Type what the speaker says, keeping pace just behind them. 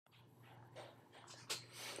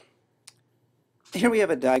Here we have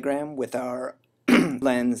a diagram with our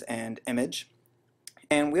lens and image,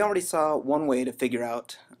 and we already saw one way to figure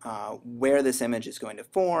out where this image is going to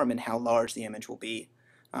form and how large the image will be.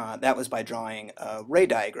 That was by drawing a ray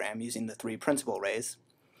diagram using the three principal rays.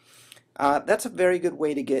 That's a very good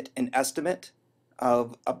way to get an estimate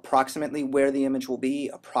of approximately where the image will be,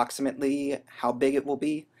 approximately how big it will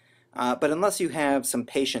be. But unless you have some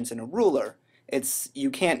patience and a ruler, you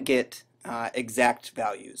can't get exact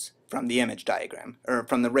values from the image diagram, or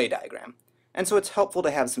from the ray diagram. And so it's helpful to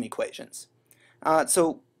have some equations.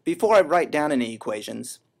 So before I write down any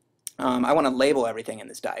equations, I want to label everything in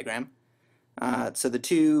this diagram. So the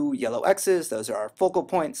two yellow X's, those are our focal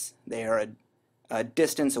points. They are a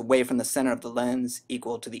distance away from the center of the lens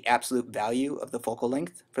equal to the absolute value of the focal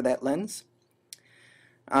length for that lens.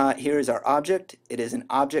 Here is our object. It is an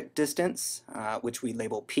object distance, which we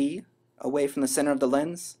label P, away from the center of the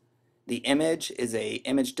lens. The image is a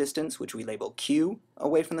image distance, which we label Q,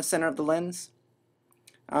 away from the center of the lens.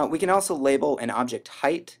 We can also label an object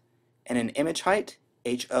height and an image height,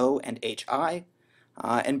 HO and HI,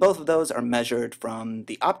 and both of those are measured from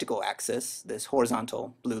the optical axis, this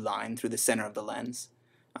horizontal blue line through the center of the lens,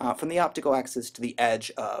 from the optical axis to the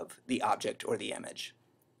edge of the object or the image.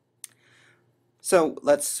 So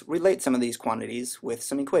let's relate some of these quantities with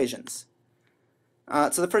some equations.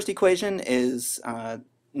 So the first equation is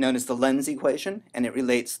known as the lens equation, and it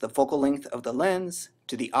relates the focal length of the lens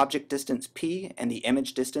to the object distance P and the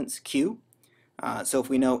image distance Q. So if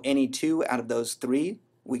we know any two out of those three,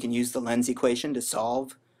 we can use the lens equation to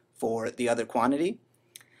solve for the other quantity.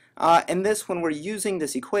 And when we're using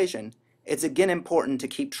this equation, it's again important to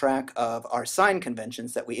keep track of our sign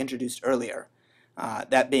conventions that we introduced earlier.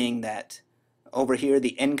 That being that over here,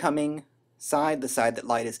 the incoming side, the side that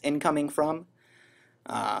light is incoming from,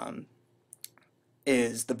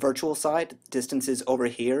 is the virtual side. Distances over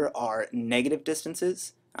here are negative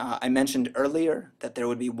distances. I mentioned earlier that there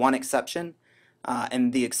would be one exception,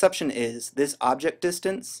 and the exception is this object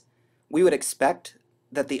distance. We would expect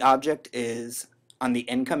that the object is on the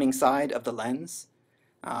incoming side of the lens,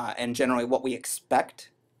 and generally what we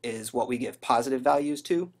expect is what we give positive values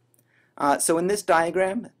to. So in this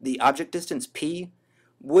diagram, the object distance P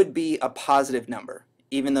would be a positive number,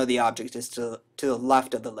 even though the object is to the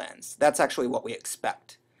left of the lens. That's actually what we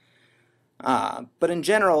expect. But in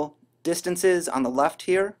general, distances on the left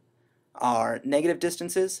here are negative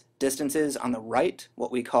distances. Distances on the right,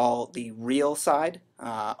 what we call the real side,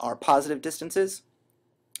 are positive distances.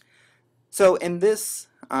 So in this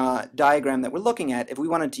diagram that we're looking at, if we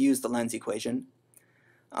wanted to use the lens equation,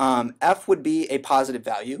 F would be a positive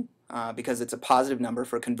value because it's a positive number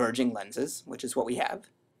for converging lenses, which is what we have.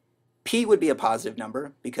 P would be a positive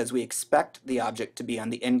number because we expect the object to be on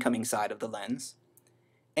the incoming side of the lens.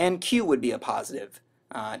 And Q would be a positive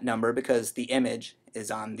number because the image is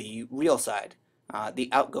on the real side, the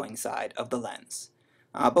outgoing side of the lens.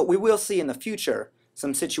 But we will see in the future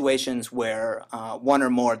some situations where one or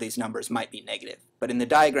more of these numbers might be negative. But in the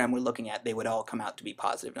diagram we're looking at, they would all come out to be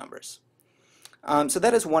positive numbers. So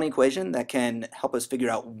that is one equation that can help us figure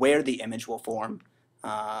out where the image will form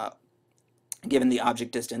given the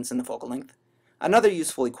object distance and the focal length. Another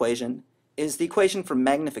useful equation is the equation for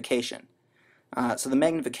magnification. So the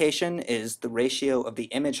magnification is the ratio of the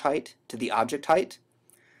image height to the object height.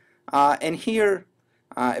 And here,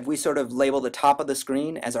 if we sort of label the top of the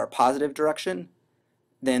screen as our positive direction,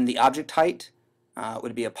 then the object height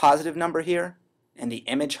would be a positive number here, and the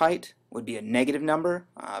image height would be a negative number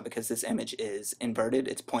because this image is inverted,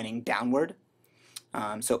 it's pointing downward.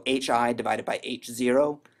 So HI divided by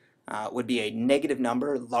H0 would be a negative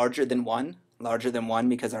number larger than 1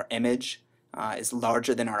 because our image is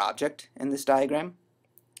larger than our object in this diagram.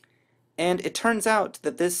 And it turns out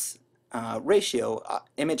that this ratio,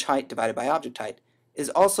 image height divided by object height, is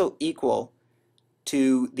also equal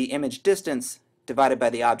to the image distance divided by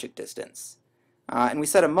the object distance. And we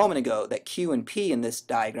said a moment ago that Q and P in this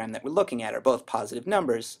diagram that we're looking at are both positive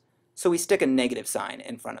numbers, so we stick a negative sign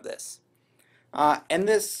in front of this. And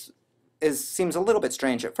this seems a little bit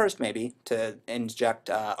strange at first, maybe, to inject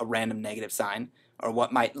a random negative sign, or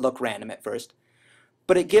what might look random at first.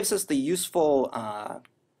 But it gives us the useful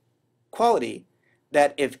quality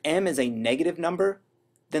that if m is a negative number,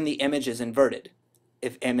 then the image is inverted.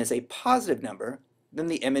 If m is a positive number, then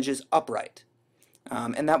the image is upright.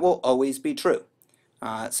 And that will always be true.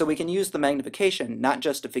 So we can use the magnification not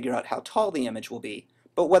just to figure out how tall the image will be,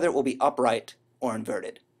 but whether it will be upright or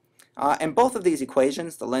inverted. And both of these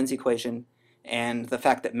equations, the lens equation and the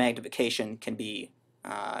fact that magnification can be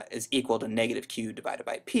is equal to negative Q divided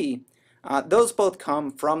by P, those both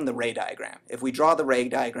come from the ray diagram. If we draw the ray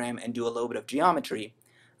diagram and do a little bit of geometry,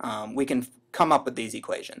 we can come up with these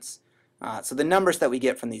equations. So the numbers that we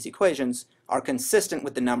get from these equations are consistent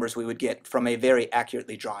with the numbers we would get from a very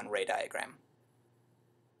accurately drawn ray diagram.